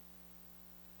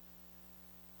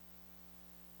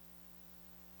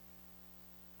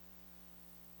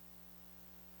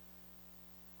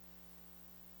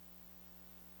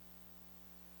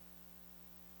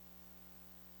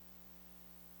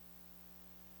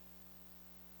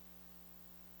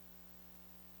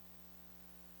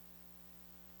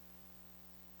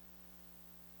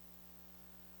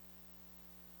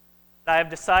I have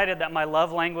decided that my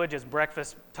love language is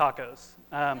breakfast tacos.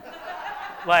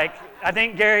 Like, I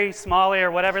think Gary Smalley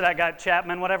or whatever that guy,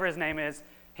 Chapman, whatever his name is,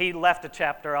 he left a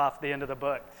chapter off the end of the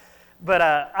book. But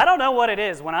I don't know what it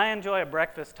is. When I enjoy a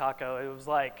breakfast taco, it was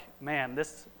like, man,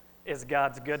 this is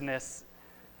God's goodness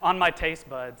on my taste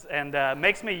buds, and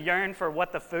makes me yearn for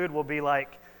what the food will be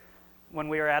like when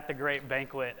we are at the great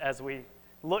banquet, as we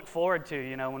look forward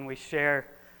to, when we share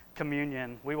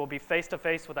communion. We will be face to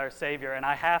face with our Savior, and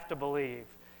I have to believe,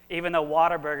 even though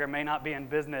Whataburger may not be in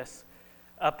business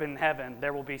up in heaven,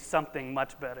 there will be something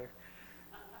much better.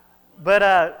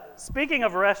 But speaking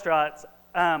of restaurants,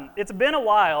 it's been a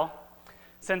while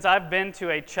since I've been to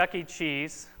a Chuck E.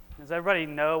 Cheese. Does everybody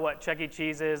know what Chuck E.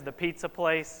 Cheese is? The pizza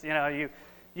place.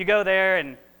 You go there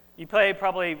and you pay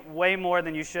probably way more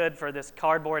than you should for this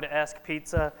cardboard-esque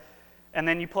pizza, and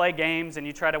then you play games and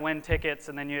you try to win tickets,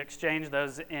 and then you exchange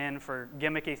those in for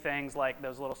gimmicky things like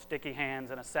those little sticky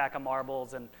hands and a sack of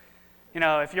marbles. And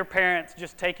if your parents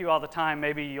just take you all the time,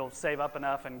 maybe you'll save up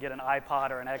enough and get an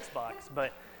iPod or an Xbox.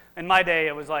 But in my day,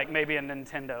 it was like maybe a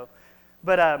Nintendo.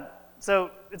 But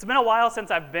so it's been a while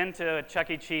since I've been to a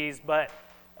Chuck E. Cheese, but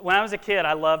when I was a kid,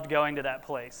 I loved going to that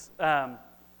place. I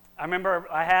remember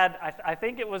I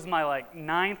think it was my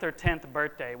 9th or 10th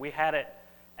birthday. We had it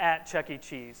at Chuck E.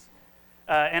 Cheese.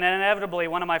 And inevitably,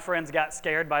 one of my friends got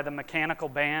scared by the mechanical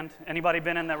band. Anybody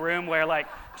been in that room where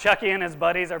Chucky and his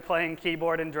buddies are playing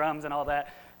keyboard and drums and all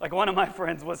that? One of my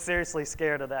friends was seriously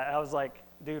scared of that. I was like,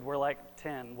 dude, we're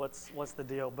 10. What's the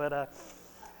deal? But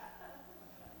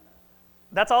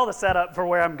that's all the setup for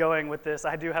where I'm going with this.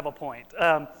 I do have a point.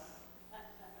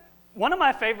 One of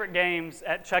my favorite games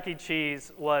at Chuck E.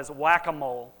 Cheese was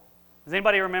Whack-A-Mole. Does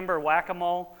anybody remember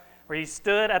Whack-A-Mole? Where you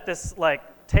stood at this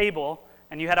table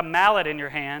and you had a mallet in your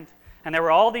hand, and there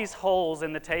were all these holes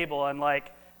in the table, and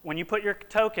when you put your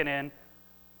token in,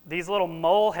 these little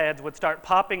mole heads would start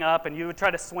popping up, and you would try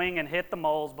to swing and hit the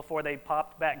moles before they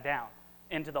popped back down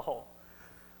into the hole.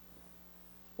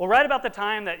 Well, right about the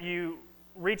time that you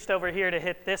reached over here to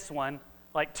hit this one,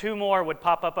 2 more would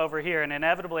pop up over here, and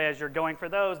inevitably as you're going for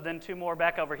those, then 2 more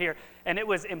back over here, and it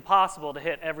was impossible to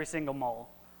hit every single mole.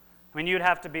 I mean, you'd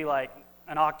have to be like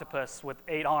an octopus with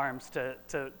 8 arms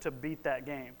to beat that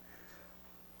game.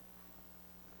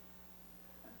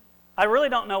 I really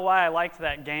don't know why I liked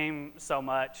that game so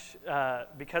much,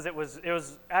 because it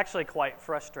was actually quite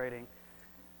frustrating.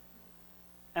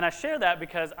 And I share that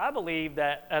because I believe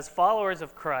that as followers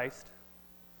of Christ,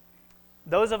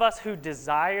 those of us who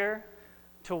desire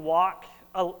to walk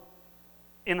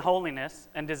in holiness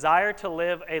and desire to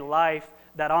live a life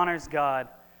that honors God,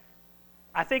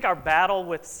 I think our battle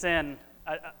with sin,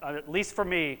 at least for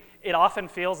me, it often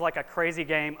feels like a crazy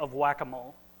game of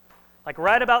whack-a-mole.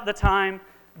 Right about the time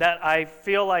that I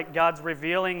feel like God's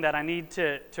revealing that I need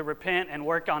to repent and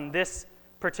work on this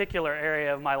particular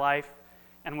area of my life,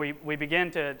 and we begin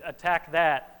to attack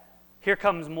that, here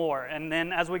comes more. And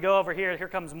then as we go over here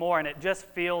comes more, and it just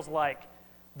feels like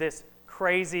this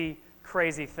crazy,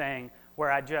 crazy thing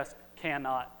where I just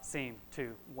cannot seem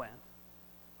to win.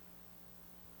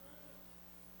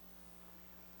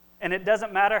 And it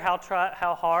doesn't matter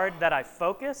how hard that I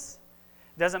focus.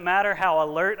 It doesn't matter how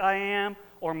alert I am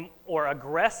or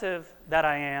aggressive that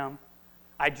I am.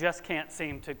 I just can't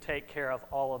seem to take care of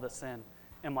all of the sin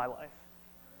in my life.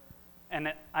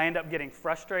 And I end up getting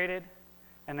frustrated.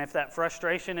 And if that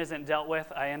frustration isn't dealt with,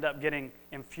 I end up getting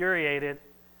infuriated.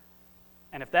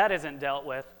 And if that isn't dealt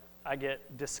with, I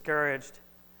get discouraged.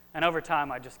 And over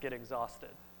time, I just get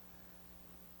exhausted.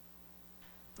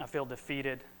 I feel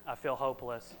defeated. I feel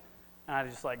hopeless. And I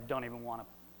just don't even want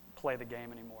to play the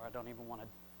game anymore. I don't even want to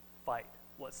fight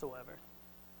whatsoever.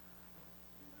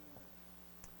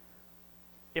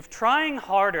 If trying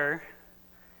harder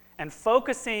and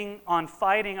focusing on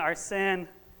fighting our sin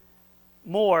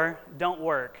more don't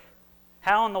work,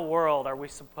 how in the world are we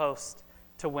supposed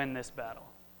to win this battle?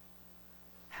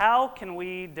 How can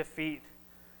we defeat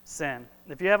sin?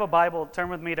 If you have a Bible, turn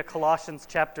with me to Colossians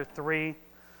chapter 3.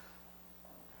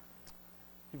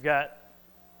 You've got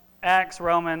Acts,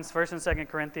 Romans, 1st and 2nd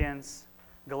Corinthians,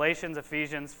 Galatians,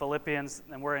 Ephesians, Philippians,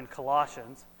 and we're in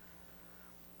Colossians.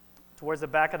 Towards the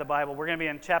back of the Bible, we're going to be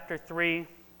in chapter 3.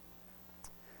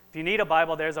 If you need a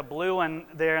Bible, there's a blue one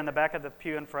there in the back of the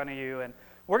pew in front of you. And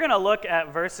we're going to look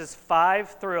at verses 5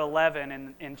 through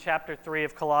 11 in chapter 3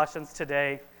 of Colossians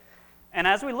today. And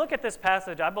as we look at this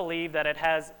passage, I believe that it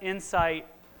has insight,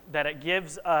 that it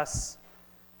gives us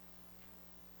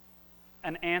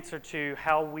an answer to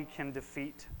how we can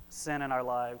defeat sin in our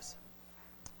lives.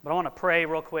 But I want to pray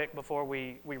real quick before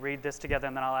we read this together,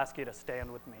 and then I'll ask you to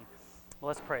stand with me. Well,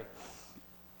 let's pray.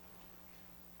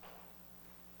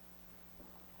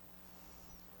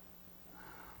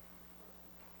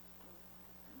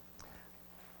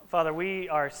 Father, we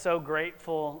are so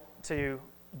grateful to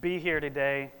be here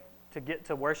today, to get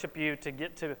to worship you, to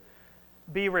get to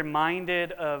be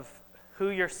reminded of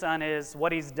who your Son is,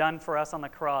 what he's done for us on the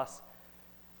cross,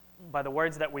 by the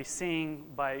words that we sing,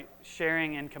 by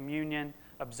sharing in communion,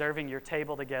 observing your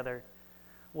table together.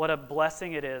 What a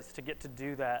blessing it is to get to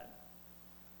do that.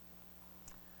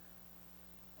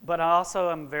 But I also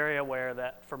am very aware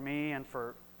that for me and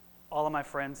for all of my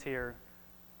friends here,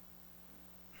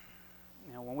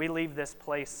 when we leave this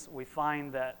place, we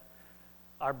find that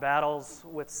our battles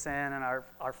with sin and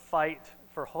our fight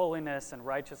for holiness and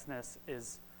righteousness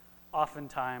is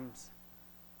oftentimes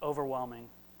overwhelming.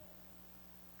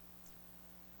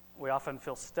 We often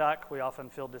feel stuck. We often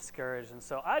feel discouraged. And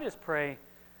so I just pray,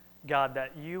 God,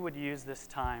 that you would use this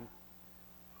time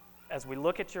as we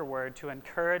look at your word to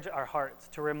encourage our hearts,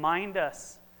 to remind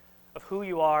us of who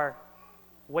you are,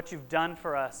 what you've done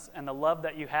for us, and the love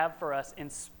that you have for us in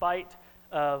spite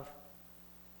of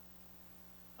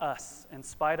us, in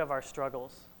spite of our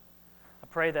struggles. I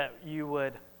pray that you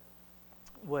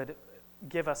would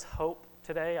give us hope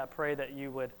today. I pray that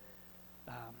you would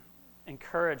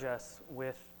encourage us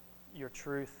with your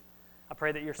truth. I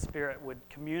pray that your Spirit would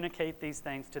communicate these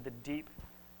things to the deep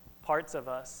parts of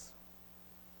us,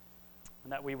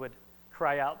 and that we would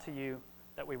cry out to you,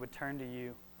 that we would turn to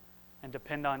you and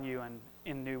depend on you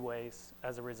in new ways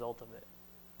as a result of it.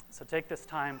 So take this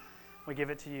time. We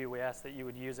give it to you. We ask that you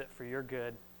would use it for your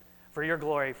good, for your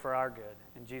glory, for our good.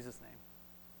 In Jesus' name,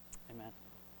 amen.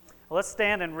 Well, let's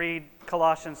stand and read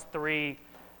Colossians 3,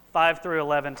 5 through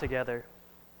 11 together.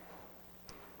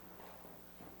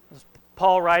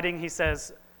 Paul writing, he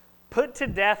says, "Put to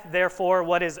death, therefore,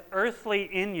 what is earthly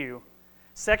in you,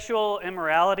 sexual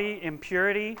immorality,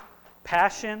 impurity,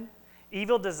 passion,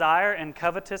 evil desire, and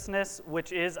covetousness,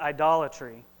 which is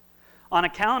idolatry. On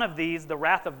account of these, the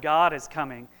wrath of God is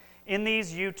coming. In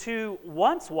these you too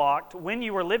once walked when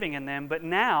you were living in them, but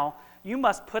now you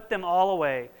must put them all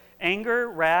away: anger,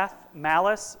 wrath,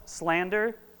 malice,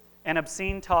 slander, and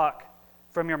obscene talk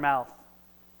from your mouth.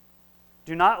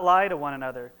 Do not lie to one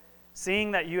another,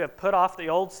 seeing that you have put off the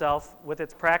old self with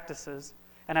its practices,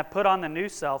 and have put on the new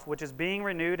self, which is being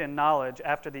renewed in knowledge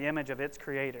after the image of its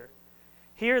Creator.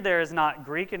 Here there is not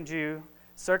Greek and Jew,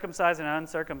 circumcised and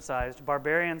uncircumcised,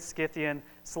 barbarian, Scythian,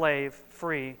 slave,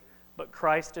 free, but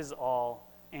Christ is all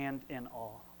and in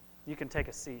all." You can take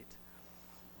a seat.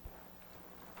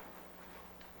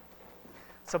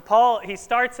 So Paul, he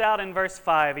starts out in verse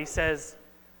 5. He says,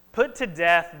 "Put to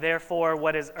death, therefore,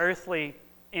 what is earthly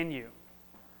in you."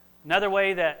 Another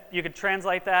way that you could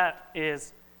translate that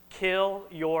is kill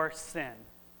your sin.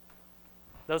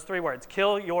 Those three words,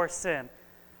 kill your sin.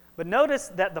 But notice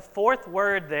that the fourth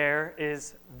word there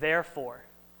is therefore.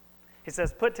 He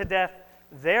says, "Put to death,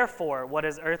 therefore, what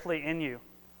is earthly in you."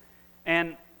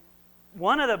 And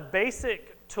one of the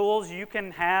basic tools you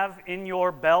can have in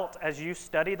your belt as you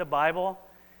study the Bible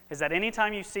is that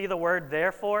anytime you see the word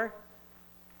therefore,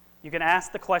 you can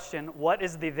ask the question, what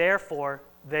is the therefore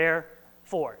there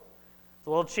for? It's a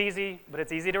little cheesy, but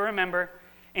it's easy to remember.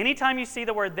 Anytime you see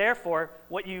the word therefore,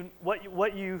 what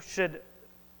you should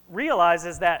realize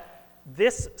is that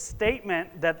this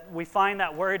statement that we find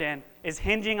that word in is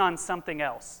hinging on something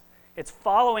else. It's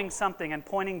following something and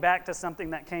pointing back to something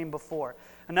that came before.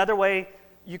 Another way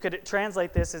you could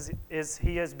translate this is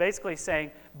he is basically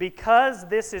saying, because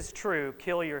this is true,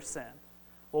 kill your sin.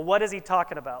 Well, what is he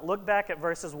talking about? Look back at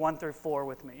verses 1 through 4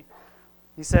 with me.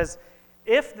 He says,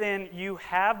 "If then you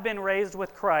have been raised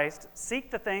with Christ,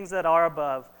 seek the things that are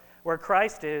above, where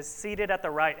Christ is, seated at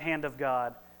the right hand of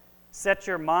God. Set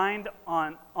your mind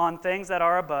on things that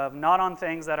are above, not on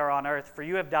things that are on earth, for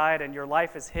you have died and your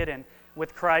life is hidden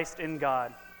with Christ in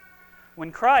God.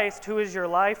 When Christ, who is your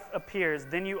life, appears,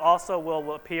 then you also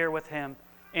will appear with him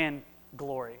in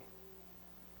glory."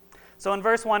 So in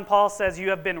verse 1, Paul says, you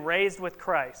have been raised with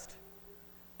Christ.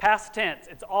 Past tense,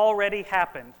 it's already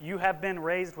happened. You have been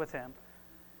raised with him.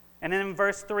 And then in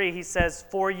verse 3, he says,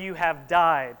 "For you have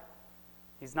died."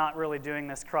 He's not really doing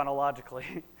this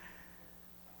chronologically.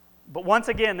 But once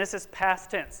again, this is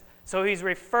past tense. So he's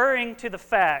referring to the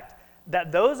fact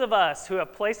that those of us who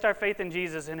have placed our faith in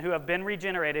Jesus and who have been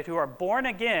regenerated, who are born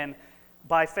again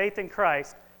by faith in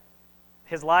Christ,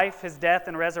 his life, his death,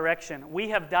 and resurrection, we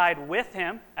have died with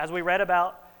him, as we read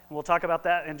about, and we'll talk about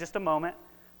that in just a moment.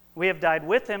 We have died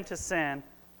with him to sin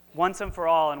once and for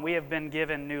all, and we have been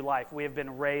given new life. We have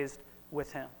been raised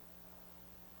with him.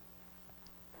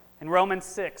 In Romans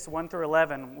 6, 1 through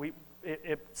 11,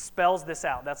 it spells this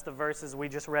out. That's the verses we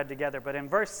just read together. But in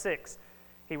verse 6,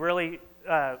 he really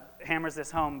hammers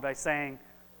this home by saying,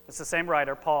 it's the same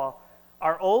writer, Paul,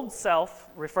 our old self,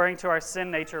 referring to our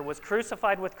sin nature, was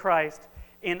crucified with Christ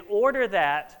in order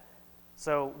that,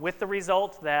 so with the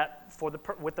result that,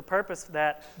 with the purpose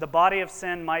that the body of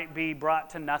sin might be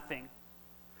brought to nothing,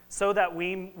 so that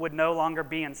we would no longer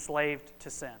be enslaved to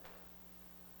sin.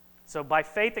 So by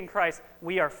faith in Christ,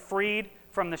 we are freed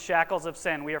from the shackles of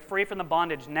sin. We are free from the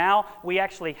bondage. Now we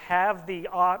actually have the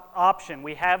option,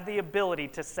 we have the ability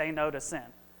to say no to sin.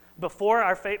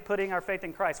 Before putting our faith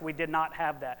in Christ, we did not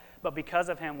have that. But because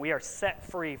of him, we are set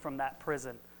free from that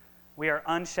prison. We are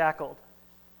unshackled.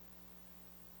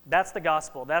 That's the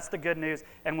gospel. That's the good news.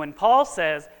 And when Paul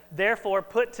says, therefore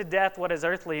put to death what is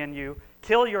earthly in you,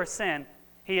 kill your sin,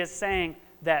 he is saying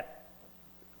that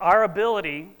our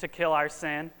ability to kill our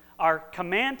sin, our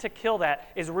command to kill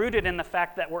that, is rooted in the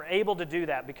fact that we're able to do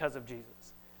that because of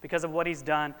Jesus, because of what he's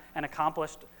done and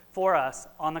accomplished for us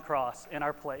on the cross in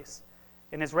our place.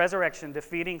 In his resurrection,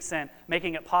 defeating sin,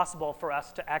 making it possible for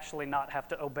us to actually not have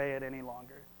to obey it any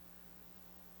longer.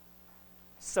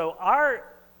 So our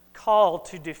call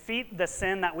to defeat the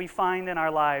sin that we find in our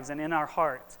lives and in our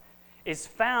hearts is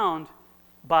found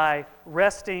by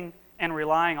resting and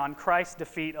relying on Christ's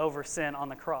defeat over sin on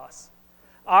the cross.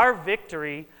 Our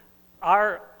victory,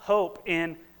 our hope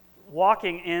in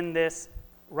walking in this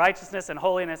righteousness and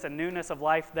holiness and newness of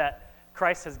life that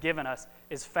Christ has given us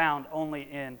is found only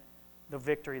in the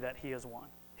victory that he has won,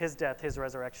 his death, his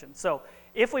resurrection. So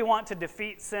if we want to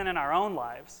defeat sin in our own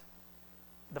lives,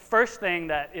 the first thing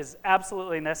that is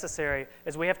absolutely necessary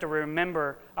is we have to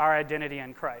remember our identity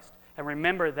in Christ and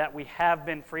remember that we have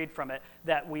been freed from it,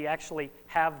 that we actually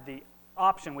have the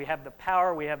option, we have the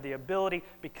power, we have the ability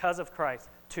because of Christ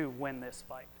to win this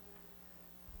fight.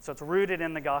 So it's rooted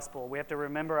in the gospel. We have to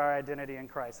remember our identity in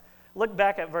Christ. Look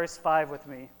back at verse 5 with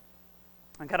me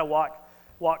and kind of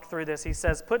walk through this. He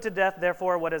says, put to death,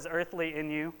 therefore, what is earthly in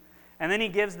you. And then he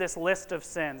gives this list of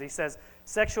sins. He says,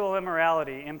 sexual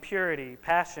immorality, impurity,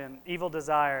 passion, evil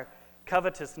desire,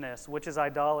 covetousness, which is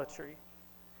idolatry.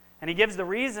 And he gives the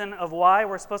reason of why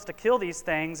we're supposed to kill these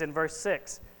things in verse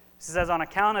 6. He says, on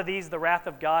account of these, the wrath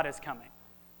of God is coming.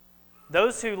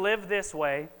 Those who live this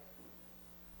way,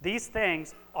 these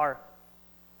things are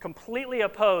completely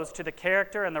opposed to the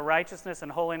character and the righteousness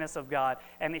and holiness of God,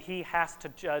 and he has to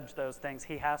judge those things.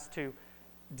 He has to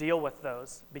deal with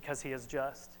those because he is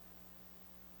just.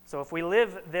 So if we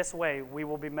live this way, we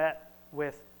will be met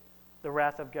with the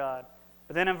wrath of God.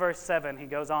 But then in verse 7, he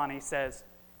goes on, he says,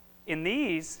 in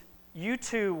these you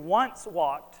too once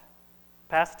walked,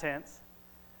 past tense,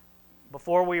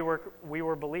 before we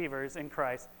were believers in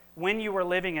Christ, when you were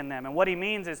living in them. And what he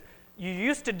means is you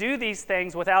used to do these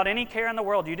things without any care in the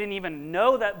world. You didn't even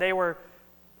know that they were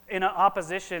in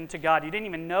opposition to God. You didn't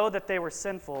even know that they were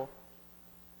sinful.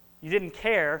 You didn't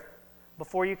care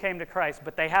before you came to Christ,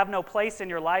 but they have no place in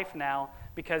your life now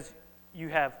because you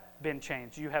have been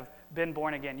changed. You have been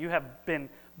born again. You have been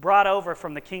brought over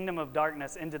from the kingdom of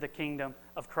darkness into the kingdom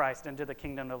of Christ, into the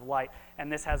kingdom of light.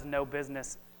 And this has no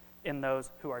business in those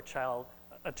who are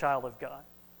a child of God.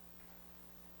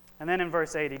 And then in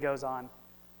verse 8 he goes on.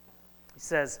 He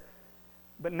says,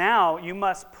 but now you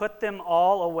must put them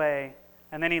all away.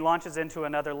 And then he launches into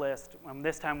another list.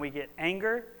 This time we get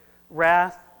anger,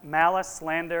 wrath, malice,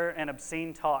 slander, and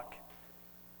obscene talk.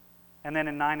 And then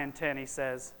in 9 and 10 he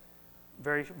says,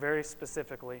 very, very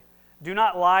specifically, do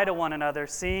not lie to one another,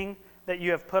 seeing that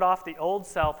you have put off the old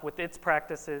self with its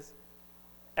practices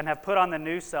and have put on the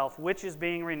new self, which is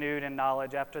being renewed in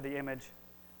knowledge after the image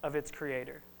of its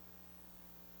creator.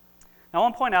 Now I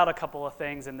want to point out a couple of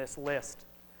things in this list.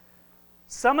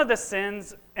 Some of the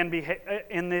sins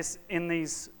in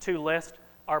these two lists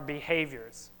are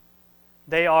behaviors.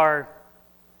 They are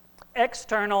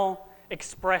external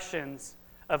expressions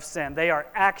of sin. They are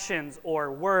actions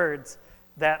or words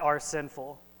that are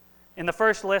sinful. In the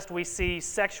first list, we see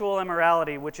sexual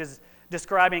immorality, which is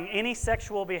describing any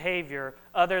sexual behavior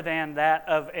other than that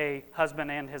of a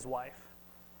husband and his wife.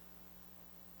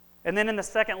 And then in the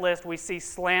second list, we see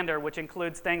slander, which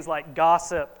includes things like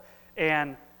gossip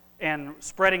and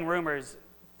spreading rumors,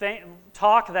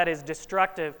 talk that is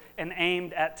destructive and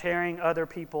aimed at tearing other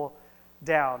people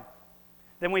down.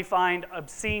 Then we find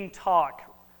obscene talk,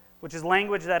 which is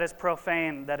language that is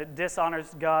profane, that it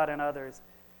dishonors God and others.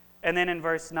 And then in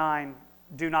verse 9,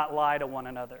 do not lie to one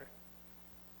another.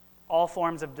 All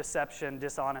forms of deception,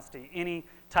 dishonesty, any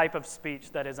type of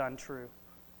speech that is untrue.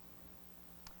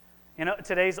 You know,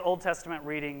 today's Old Testament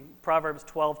reading, Proverbs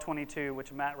 12:22,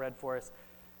 which Matt read for us,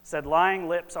 said, lying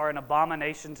lips are an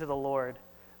abomination to the Lord,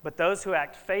 but those who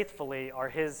act faithfully are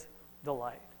his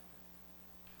delight.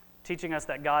 Teaching us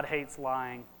that God hates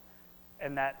lying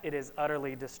and that it is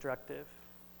utterly destructive.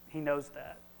 He knows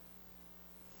that.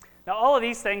 Now, all of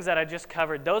these things that I just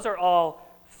covered, those are all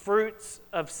fruits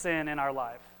of sin in our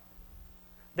life.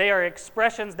 They are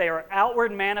expressions, they are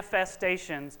outward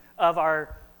manifestations of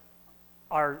our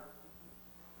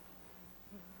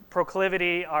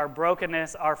proclivity, our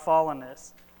brokenness, our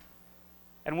fallenness.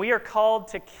 And we are called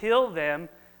to kill them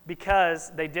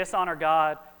because they dishonor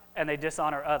God and they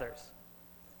dishonor others.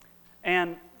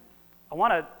 And I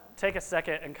want to take a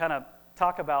second and kind of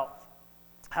talk about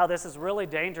how this is really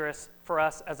dangerous for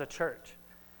us as a church.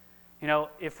 You know,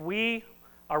 if we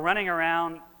are running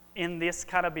around in this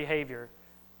kind of behavior,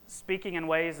 speaking in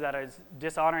ways that is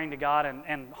dishonoring to God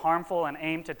and harmful and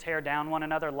aimed to tear down one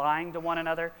another, lying to one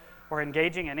another, or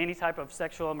engaging in any type of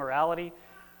sexual immorality,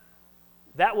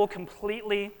 that will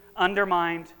completely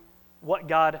undermine what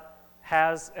God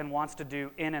has and wants to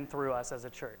do in and through us as a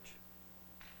church.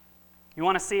 You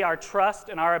want to see our trust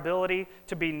and our ability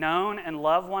to be known and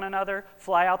love one another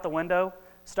fly out the window?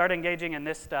 Start engaging in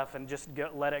this stuff and just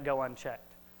let it go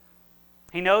unchecked.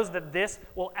 He knows that this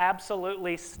will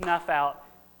absolutely snuff out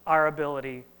our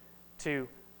ability to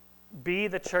be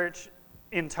the church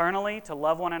internally, to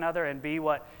love one another and be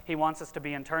what he wants us to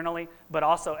be internally, but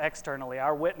also externally.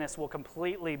 Our witness will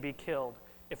completely be killed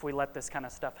if we let this kind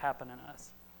of stuff happen in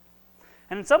us.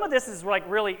 And some of this is like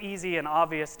really easy and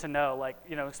obvious to know, like,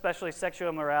 you know, especially sexual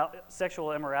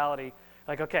immorality,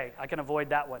 like, okay, I can avoid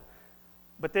that one.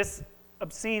 But this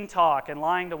obscene talk and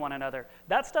lying to one another,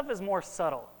 that stuff is more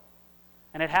subtle.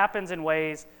 And it happens in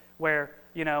ways where,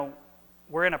 you know,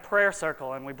 we're in a prayer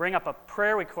circle and we bring up a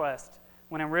prayer request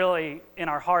when really in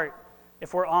our heart,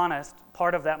 if we're honest,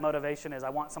 part of that motivation is I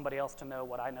want somebody else to know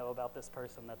what I know about this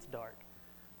person that's dark.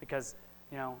 Because,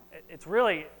 you know, it's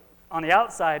really, on the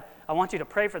outside, I want you to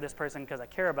pray for this person because I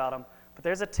care about them, but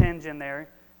there's a tinge in there.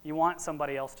 You want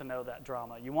somebody else to know that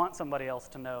drama. You want somebody else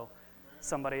to know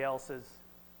somebody else is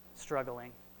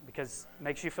struggling because it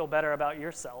makes you feel better about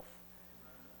yourself.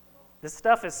 This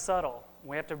stuff is subtle.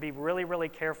 We have to be really, really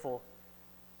careful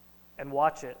and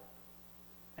watch it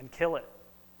and kill it.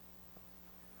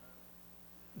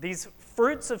 These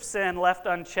fruits of sin left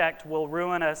unchecked will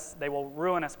ruin us. They will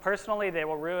ruin us personally. They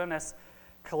will ruin us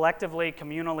collectively,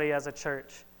 communally as a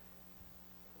church.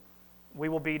 We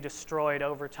will be destroyed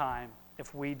over time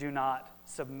if we do not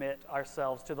submit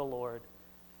ourselves to the Lord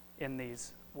in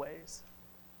these ways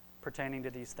pertaining to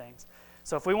these things.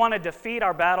 So if we want to defeat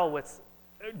our battle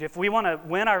if we want to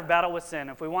win our battle with sin,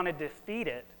 if we want to defeat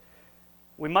it,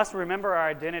 we must remember our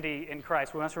identity in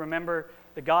Christ. We must remember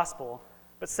the gospel.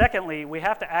 But secondly, we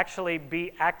have to actually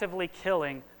be actively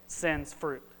killing sin's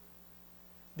fruit.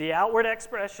 The outward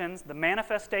expressions, the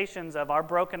manifestations of our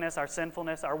brokenness, our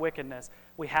sinfulness, our wickedness,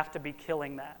 we have to be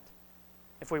killing that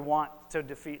if we want to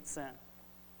defeat sin.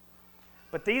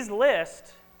 But these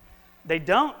lists, they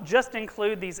don't just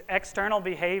include these external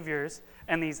behaviors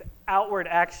and these outward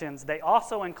actions. They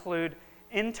also include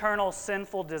internal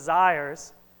sinful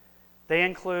desires. They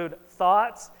include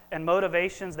thoughts and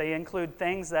motivations. They include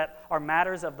things that are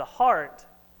matters of the heart.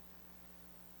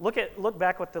 Look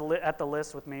back at the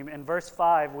list with me. In verse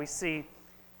 5, we see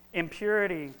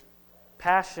impurity,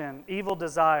 passion, evil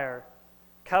desire,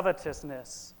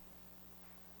 covetousness.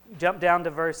 Jump down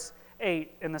to verse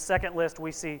 8. In the second list,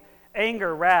 we see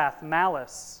anger, wrath,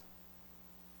 malice.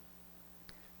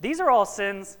 These are all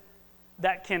sins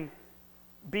that can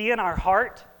be in our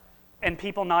heart and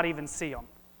people not even see them.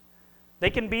 They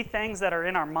can be things that are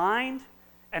in our mind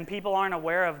and people aren't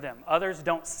aware of them. Others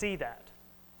don't see that.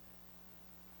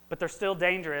 But they're still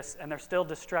dangerous and they're still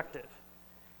destructive.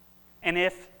 And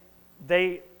if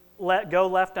they go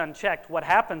left unchecked, what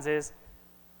happens is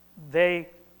they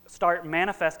start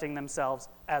manifesting themselves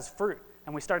as fruit.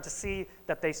 And we start to see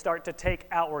that they start to take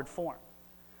outward form.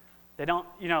 They don't,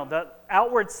 the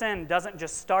outward sin doesn't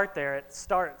just start there, it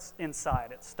starts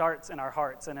inside. It starts in our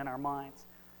hearts and in our minds,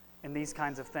 in these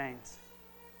kinds of things.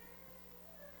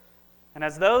 And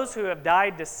as those who have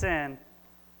died to sin,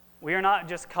 we are not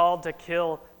just called to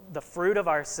kill the fruit of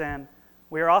our sin,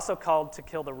 we are also called to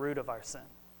kill the root of our sin.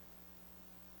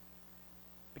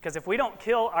 Because if we don't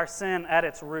kill our sin at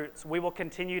its roots, we will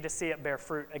continue to see it bear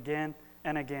fruit again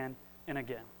and again and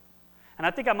again. And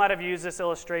I think I might have used this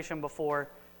illustration before,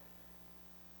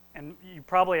 and you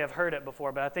probably have heard it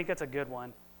before, but I think it's a good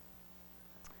one.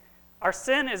 Our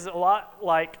sin is a lot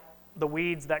like the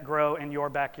weeds that grow in your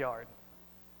backyard.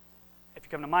 If you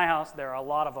come to my house, there are a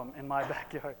lot of them in my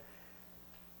backyard.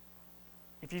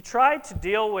 If you try to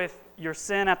deal with your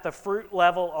sin at the fruit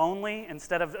level only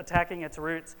instead of attacking its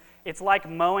roots, it's like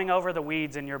mowing over the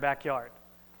weeds in your backyard.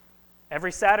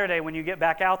 Every Saturday when you get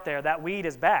back out there, that weed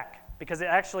is back because it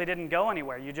actually didn't go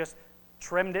anywhere. You just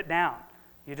trimmed it down.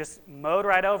 You just mowed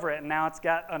right over it, and now it's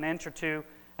got an inch or two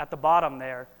at the bottom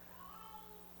there.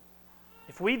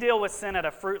 If we deal with sin at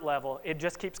a fruit level, it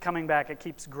just keeps coming back. It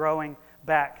keeps growing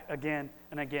back again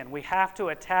and again. We have to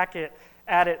attack it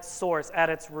at its source, at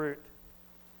its root,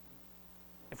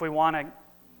 if we want to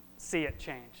see it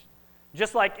change.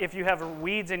 Just like if you have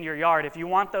weeds in your yard, if you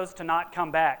want those to not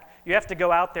come back, you have to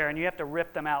go out there and you have to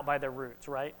rip them out by their roots,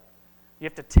 right? You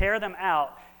have to tear them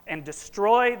out and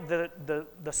destroy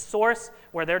the source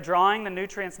where they're drawing the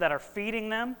nutrients that are feeding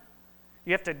them.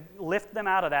 You have to lift them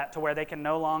out of that to where they can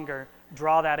no longer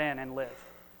draw that in and live.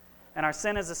 And our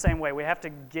sin is the same way. We have to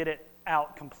get it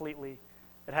out completely.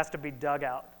 It has to be dug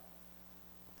out.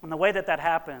 And the way that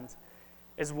happens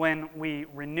is when we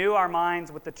renew our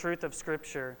minds with the truth of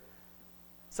Scripture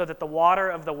so that the water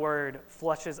of the Word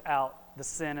flushes out the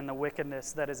sin and the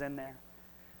wickedness that is in there.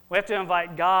 We have to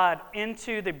invite God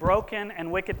into the broken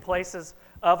and wicked places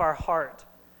of our heart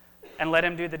and let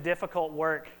Him do the difficult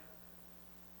work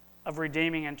of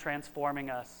redeeming and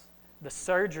transforming us, the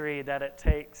surgery that it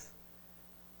takes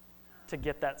to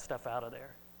get that stuff out of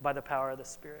there by the power of the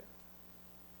Spirit.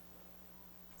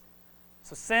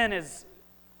 So sin is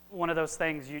one of those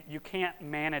things, you can't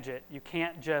manage it. You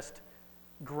can't just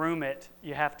groom it.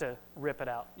 You have to rip it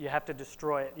out. You have to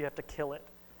destroy it. You have to kill it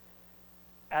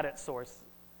at its source.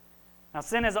 Now,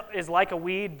 sin is like a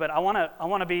weed, but I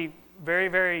want to be very,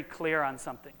 very clear on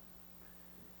something.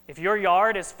 If your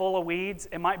yard is full of weeds,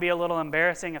 it might be a little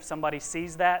embarrassing if somebody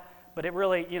sees that, but it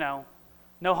really,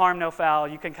 no harm, no foul.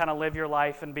 You can kind of live your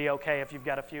life and be okay if you've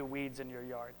got a few weeds in your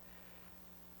yard.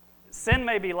 Sin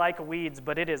may be like weeds,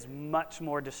 but it is much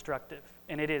more destructive,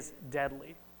 and it is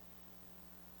deadly.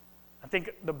 I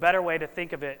think the better way to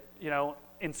think of it,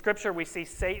 in Scripture we see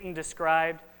Satan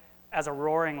described as a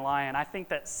roaring lion. I think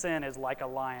that sin is like a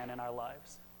lion in our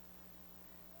lives.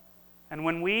 And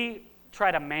when we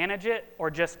try to manage it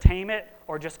or just tame it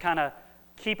or just kind of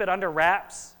keep it under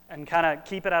wraps and kind of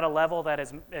keep it at a level that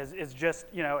is just,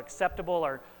 acceptable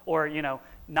or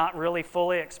not really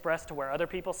fully expressed to where other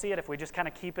people see it, if we just kind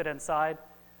of keep it inside,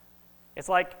 it's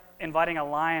like inviting a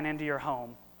lion into your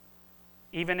home.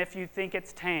 Even if you think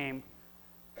it's tame,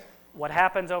 what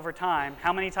happens over time,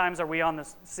 how many times are we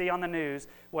see on the news,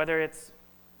 whether it's,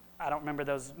 I don't remember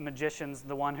those magicians,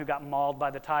 the one who got mauled by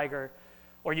the tiger,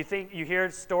 or you hear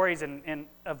stories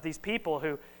of these people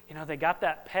who, they got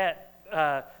that pet,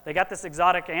 they got this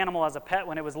exotic animal as a pet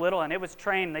when it was little, and it was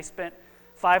trained. They spent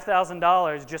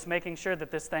 $5,000 just making sure that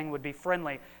this thing would be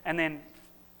friendly, and then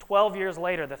 12 years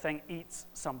later, the thing eats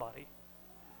somebody.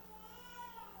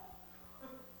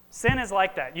 Sin is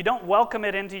like that. You don't welcome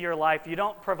it into your life. You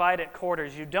don't provide it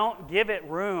quarters. You don't give it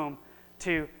room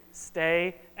to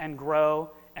stay and grow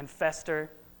and fester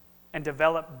and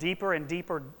develop deeper and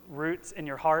deeper roots in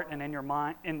your heart and in your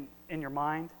mind. In your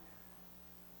mind.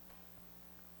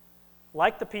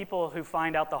 Like the people who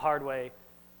find out the hard way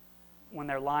when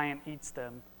their lion eats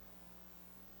them,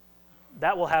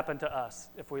 that will happen to us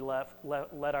if we let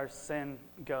our sin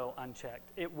go unchecked.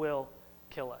 It will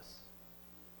kill us.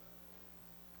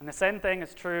 And the same thing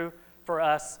is true for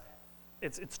us.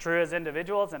 It's true as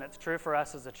individuals, and it's true for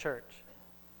us as a church.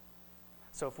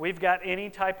 So if we've got any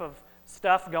type of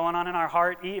stuff going on in our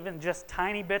heart, even just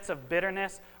tiny bits of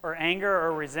bitterness or anger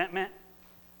or resentment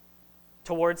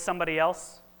towards somebody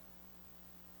else,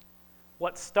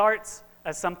 what starts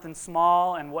as something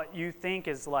small and what you think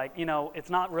is like, it's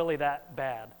not really that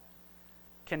bad,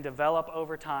 can develop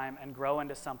over time and grow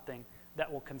into something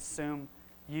that will consume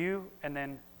you and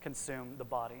then consume the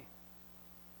body.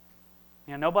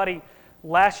 Nobody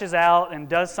lashes out and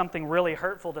does something really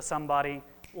hurtful to somebody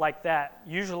like that.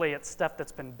 Usually it's stuff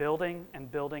that's been building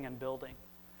and building and building.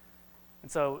 And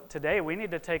so today we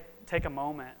need to take a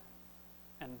moment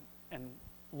and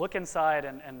look inside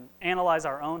and analyze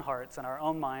our own hearts and our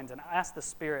own minds and ask the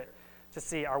Spirit to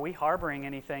see, are we harboring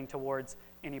anything towards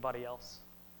anybody else?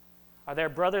 Are there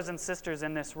brothers and sisters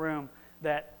in this room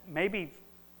that maybe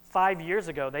 5 years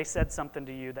ago they said something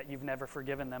to you that you've never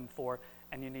forgiven them for,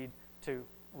 and you need to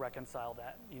reconcile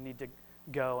that? You need to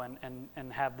go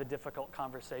and have the difficult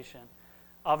conversation.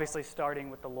 Obviously starting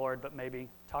with the Lord, but maybe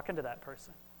talking to that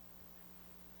person.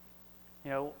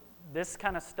 This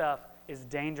kind of stuff is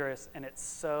dangerous, and it's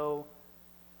so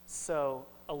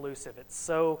elusive. It's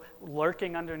so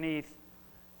lurking underneath.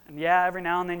 And yeah, every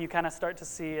now and then you kind of start to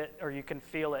see it, or you can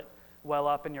feel it well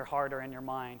up in your heart or in your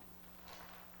mind.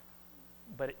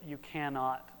 But you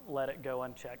cannot let it go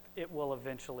unchecked. It will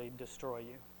eventually destroy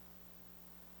you.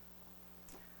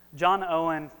 John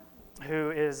Owen,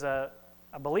 who is, I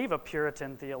believe, a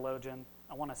Puritan theologian.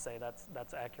 I want to say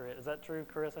that's accurate. Is that true,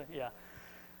 Carissa?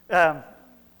 Yeah.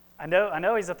 I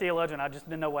know he's a theologian. I just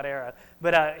didn't know what era.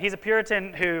 But he's a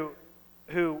Puritan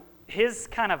who his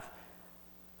kind of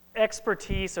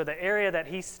expertise, or the area that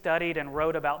he studied and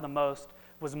wrote about the most,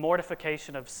 was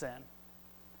mortification of sin.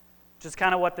 Which is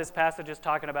kind of what this passage is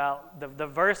talking about. The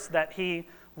verse that he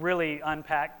really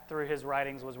unpacked through his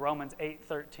writings was Romans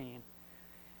 8:13.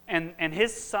 And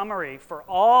his summary for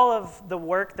all of the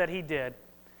work that he did,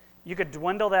 you could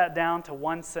dwindle that down to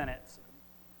one sentence.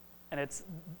 And it's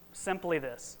simply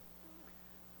this.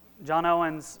 John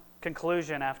Owen's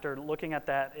conclusion after looking at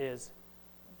that is,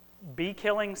 be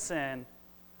killing sin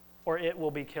or it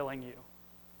will be killing you.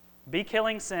 Be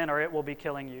killing sin or it will be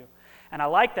killing you. And I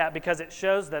like that because it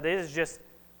shows that it is just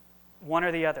one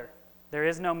or the other. There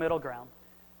is no middle ground.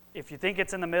 If you think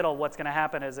it's in the middle, what's going to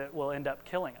happen is it will end up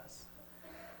killing us.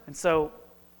 And so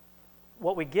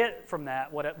what we get from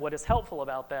that, what is helpful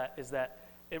about that, is that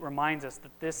it reminds us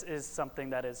that this is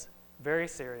something that is very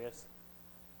serious,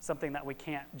 something that we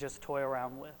can't just toy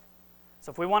around with.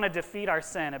 So if we want to defeat our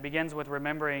sin, it begins with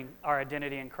remembering our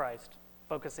identity in Christ,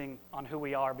 focusing on who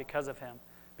we are because of him,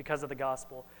 because of the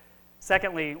gospel.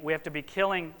 Secondly, we have to be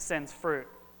killing sin's fruit.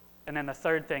 And then the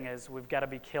third thing is we've got to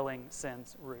be killing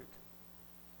sin's root.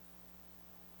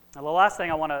 Now, the last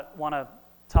thing I want to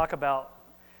talk about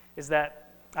is that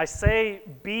I say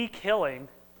be killing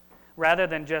rather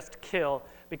than just kill,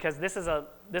 because this is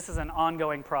an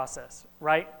ongoing process,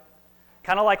 right?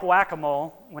 Kind of like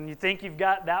whack-a-mole. When you think you've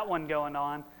got that one going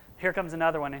on, here comes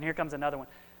another one, and here comes another one.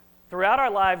 Throughout our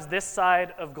lives, this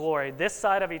side of glory, this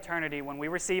side of eternity, when we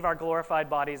receive our glorified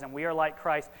bodies and we are like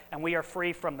Christ and we are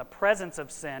free from the presence of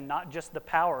sin, not just the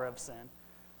power of sin.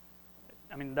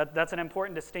 I mean, that's an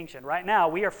important distinction. Right now,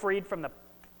 we are freed from the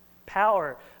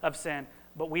power of sin,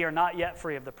 but we are not yet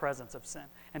free of the presence of sin.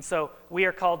 And so we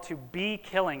are called to be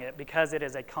killing it because it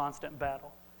is a constant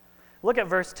battle. Look at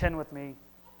verse 10 with me.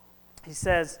 He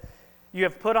says, you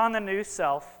have put on the new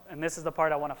self, and this is the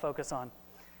part I want to focus on.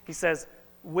 He says,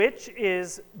 which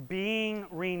is being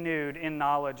renewed in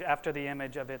knowledge after the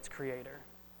image of its creator.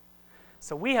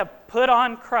 So we have put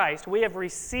on Christ. We have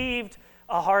received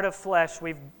a heart of flesh.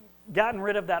 We've gotten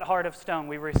rid of that heart of stone.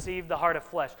 We've received the heart of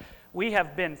flesh. We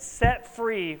have been set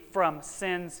free from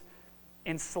sin's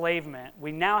enslavement.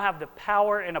 We now have the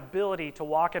power and ability to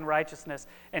walk in righteousness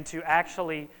and to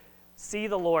actually see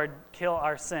the Lord kill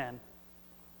our sin.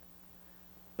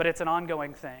 But it's an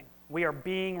ongoing thing. We are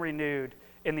being renewed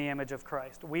in the image of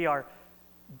Christ. We are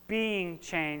being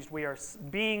changed. We are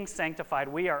being sanctified.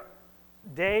 We are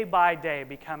day by day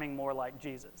becoming more like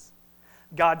Jesus.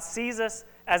 God sees us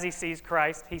as he sees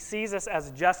Christ. He sees us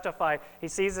as justified. He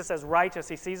sees us as righteous.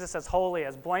 He sees us as holy,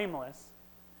 as blameless.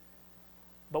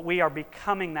 But we are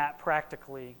becoming that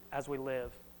practically as we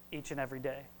live each and every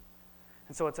day.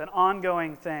 And so it's an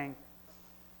ongoing thing.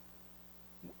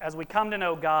 As we come to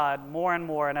know God more and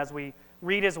more, and as we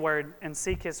read his word and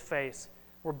seek his face,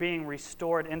 we're being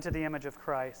restored into the image of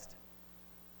Christ.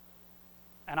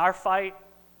 And our fight,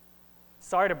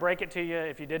 sorry to break it to you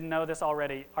if you didn't know this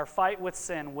already, our fight with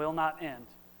sin will not end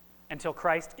until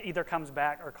Christ either comes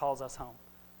back or calls us home.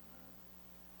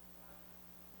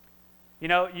 You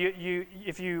know,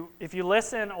 if you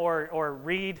listen or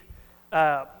read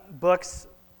books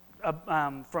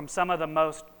from some of the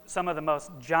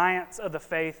most giants of the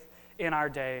faith in our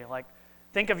day, like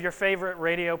think of your favorite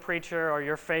radio preacher or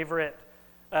your favorite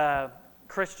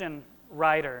Christian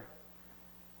writer,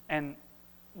 and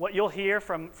what you'll hear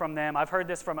from them, I've heard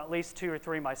this from at least 2 or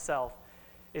 3 myself,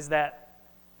 is that,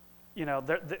 you know,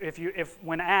 if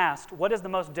when asked, what is the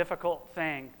most difficult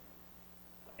thing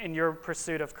in your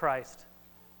pursuit of Christ?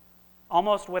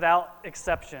 Almost without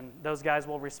exception, those guys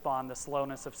will respond, the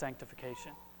slowness of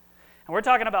sanctification. And we're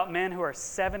talking about men who are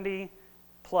 70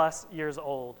 plus years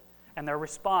old, and their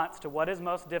response to what is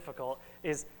most difficult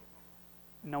is,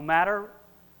 no matter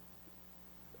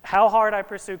how hard I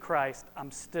pursue Christ, I'm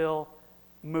still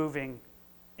moving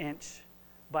inch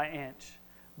by inch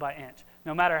by inch.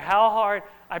 No matter how hard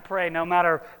I pray, no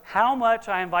matter how much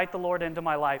I invite the Lord into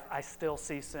my life, I still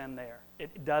see sin there.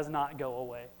 It does not go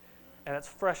away. And it's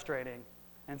frustrating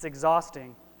and it's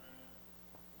exhausting.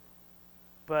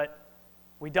 But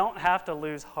we don't have to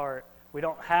lose heart. We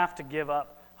don't have to give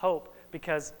up hope,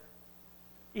 because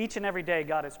each and every day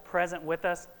God is present with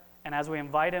us, and as we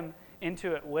invite him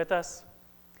into it with us,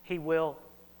 he will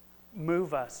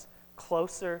move us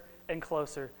closer and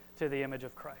closer to the image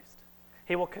of Christ.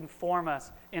 He will conform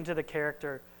us into the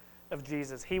character of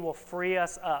Jesus. He will free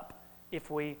us up if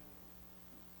we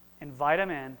invite him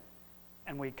in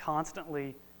and we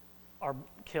constantly are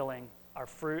killing our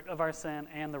fruit of our sin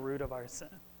and the root of our sin.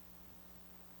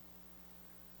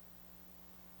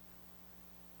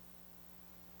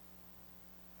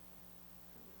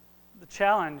 The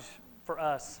challenge for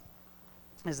us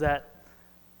is that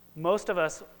most of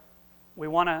us, we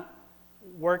want to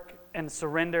work and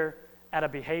surrender at a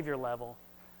behavior level.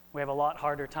 We have a lot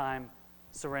harder time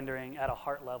surrendering at a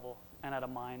heart level and at a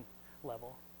mind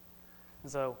level.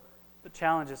 And so the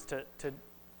challenge is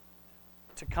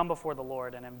to come before the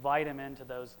Lord and invite Him into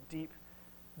those deep,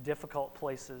 difficult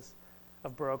places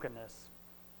of brokenness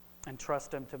and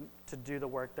trust Him to do the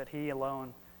work that He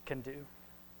alone can do.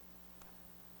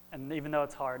 And even though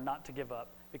it's hard, not to give up,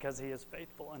 because He is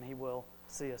faithful and He will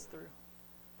see us through.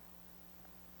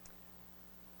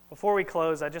 Before we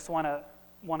close, I just want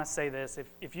to say this.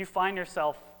 If you find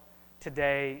yourself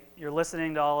today, you're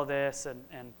listening to all of this,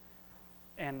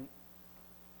 and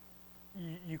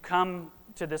you come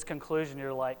to this conclusion,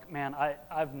 you're like, man,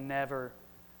 I've never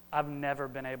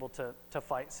been able to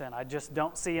fight sin. I just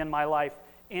don't see in my life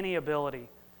any ability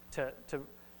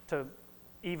to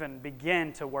even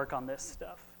begin to work on this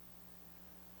stuff.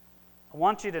 I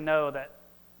want you to know that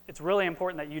it's really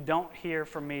important that you don't hear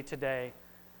from me today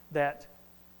that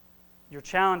your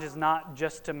challenge is not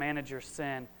just to manage your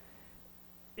sin.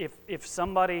 If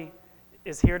somebody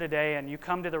is here today and you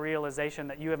come to the realization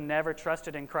that you have never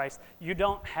trusted in Christ, you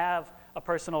don't have a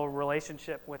personal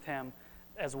relationship with Him,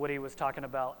 as Woody was talking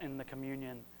about in the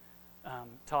communion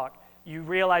talk. You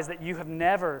realize that you have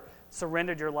never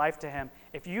surrendered your life to Him.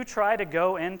 If you try to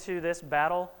go into this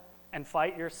battle and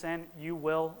fight your sin, you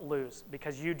will lose,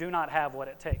 because you do not have what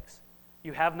it takes.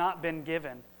 You have not been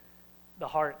given the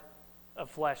heart of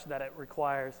flesh that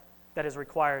is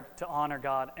required to honor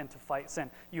God and to fight sin.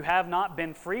 You have not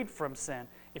been freed from sin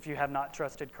if you have not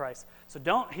trusted Christ. So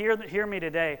don't hear me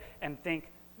today and think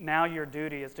now your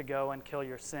duty is to go and kill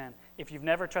your sin. If you've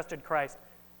never trusted Christ,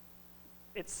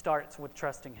 it starts with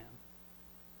trusting Him.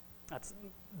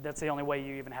 That's the only way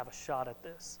you even have a shot at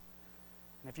this.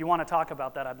 And if you want to talk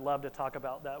about that, I'd love to talk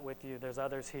about that with you. There's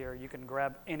others here. You can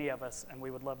grab any of us, and we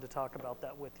would love to talk about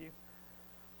that with you.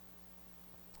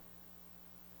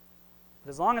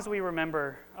 But as long as we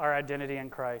remember our identity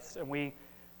in Christ and we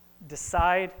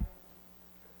decide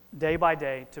day by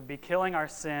day to be killing our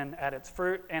sin at its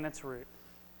fruit and its root,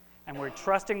 and we're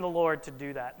trusting the Lord to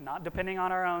do that, not depending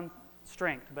on our own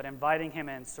strength, but inviting Him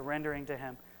in, surrendering to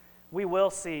Him, we will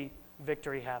see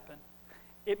victory happen.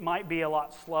 It might be a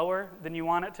lot slower than you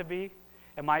want it to be.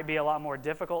 It might be a lot more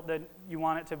difficult than you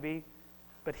want it to be.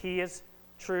 But He is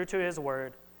true to His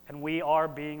word, and we are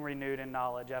being renewed in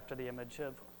knowledge after the image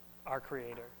of our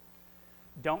Creator.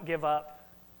 Don't give up.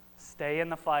 Stay in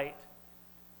the fight.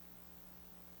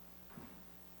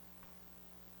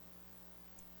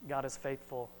 God is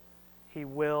faithful. He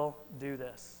will do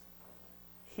this.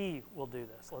 He will do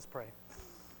this. Let's pray.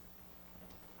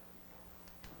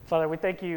 Father, we thank You